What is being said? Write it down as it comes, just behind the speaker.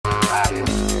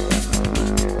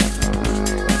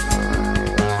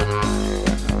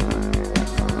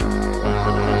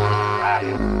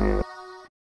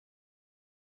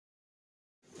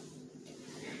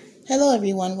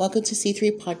everyone. Welcome to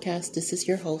C3 Podcast. This is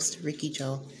your host, Ricky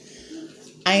Joe.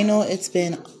 I know it's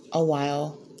been a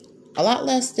while, a lot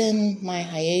less than my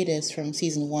hiatus from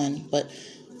season 1, but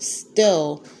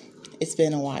still, it's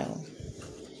been a while.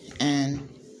 And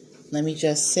let me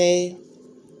just say,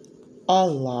 a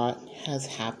lot has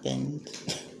happened.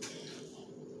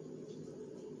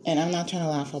 And I'm not trying to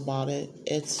laugh about it.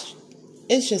 It's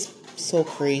just so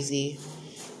crazy.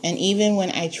 And even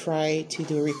when I try to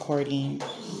do a recording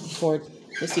for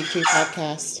the C3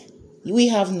 podcast, we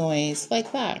have noise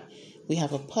like that. We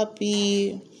have a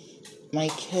puppy. My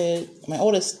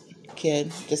oldest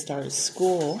kid just started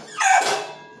school.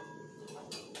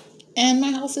 And my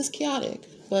house is chaotic.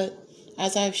 But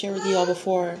as I've shared with you all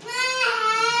before,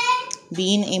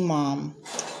 being a mom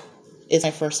is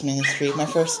my first ministry, my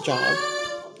first job.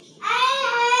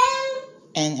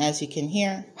 And as you can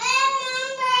hear,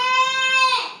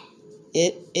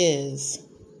 it is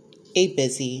a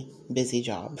busy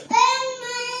job.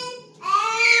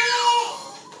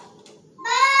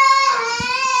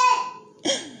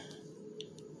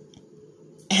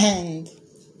 And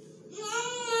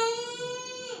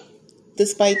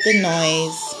despite the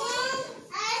noise,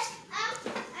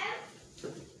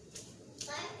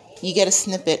 you get a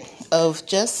snippet of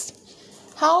just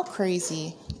how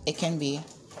crazy it can be.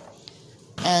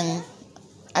 And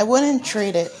I wouldn't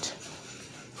trade it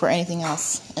for anything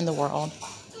else in the world.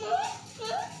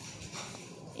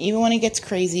 Even when it gets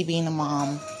crazy being a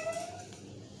mom,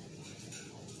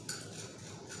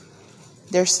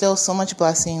 there's still so much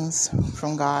blessings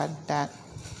from God that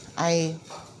I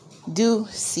do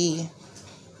see.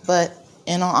 But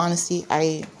in all honesty,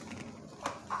 I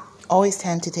always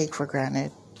tend to take for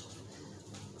granted.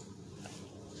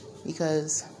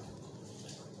 Because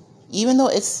even though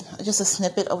it's just a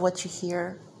snippet of what you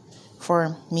hear,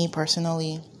 for me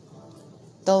personally,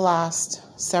 the last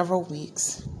several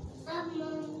weeks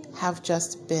have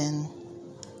just been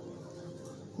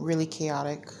really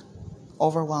chaotic,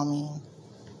 overwhelming,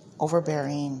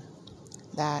 overbearing,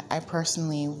 that I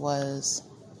personally was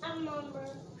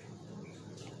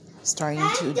starting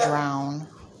to drown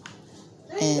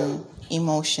in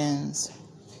emotions,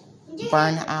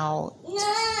 burnout,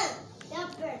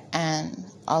 and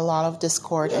a lot of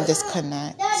discord and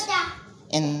disconnect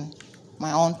in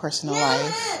my own personal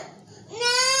life.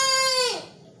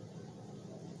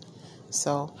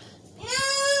 So,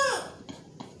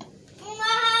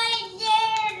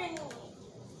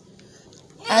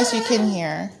 as you can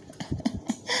hear,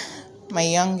 my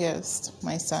youngest,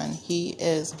 my son, he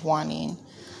is wanting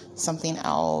something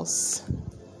else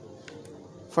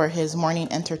for his morning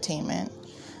entertainment.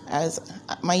 As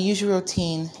my usual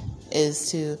routine is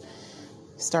to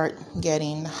start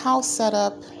getting the house set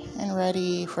up and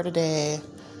ready for the day.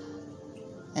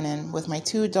 And then with my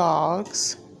 2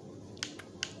 dogs,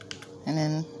 and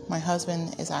then my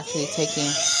husband is actually taking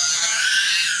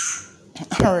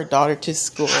our daughter to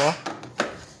school.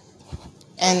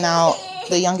 And now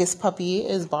the youngest puppy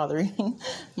is bothering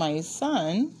my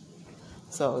son.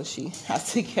 So she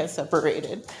has to get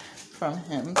separated from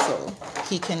him so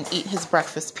he can eat his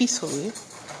breakfast peacefully.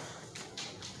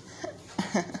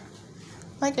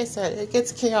 Like I said, it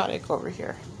gets chaotic over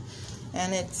here.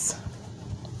 And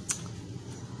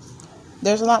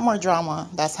there's a lot more drama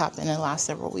that's happened in the last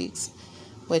several weeks,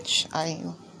 which I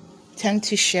tend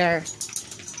to share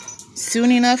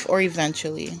soon enough or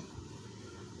eventually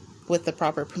with the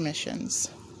proper permissions.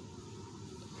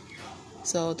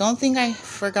 So don't think I've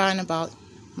forgotten about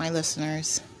my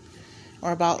listeners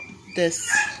or about this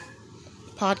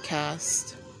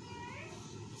podcast.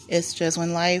 It's just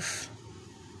when life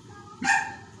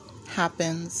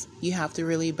happens, you have to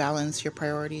really balance your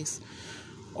priorities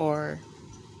or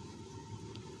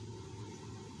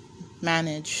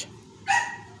manage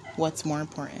what's more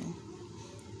important.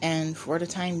 And for the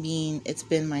time being, it's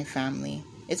been my family.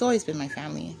 It's always been my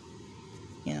family,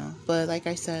 But like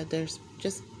I said, there's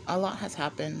just a lot has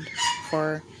happened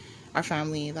for our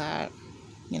family that,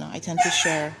 I tend to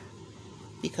share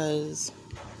because,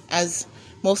 as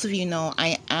most of you know,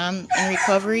 I am in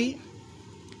recovery.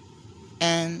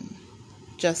 And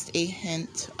just a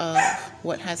hint of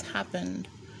what has happened,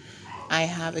 I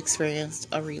have experienced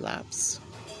a relapse.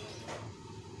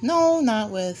 No,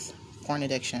 not with porn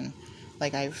addiction,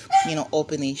 like I've,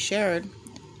 openly shared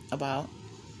about,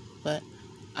 but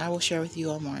I will share with you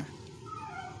all more.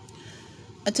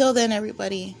 Until then,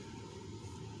 everybody,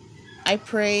 I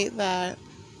pray that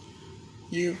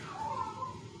you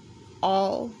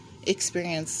all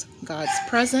experience God's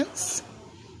presence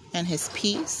and His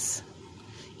peace,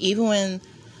 even when,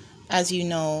 as you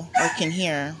know or can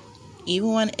hear,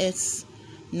 even when it's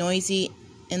noisy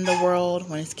in the world,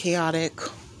 when it's chaotic,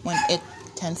 when it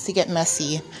tends to get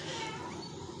messy,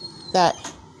 that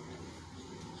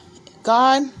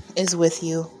God is with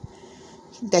you,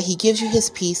 that He gives you His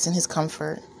peace and His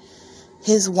comfort,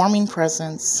 His warming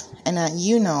presence, and that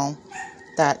you know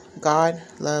that God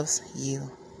loves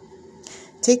you.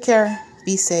 Take care,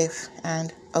 be safe,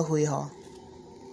 and ahui ho.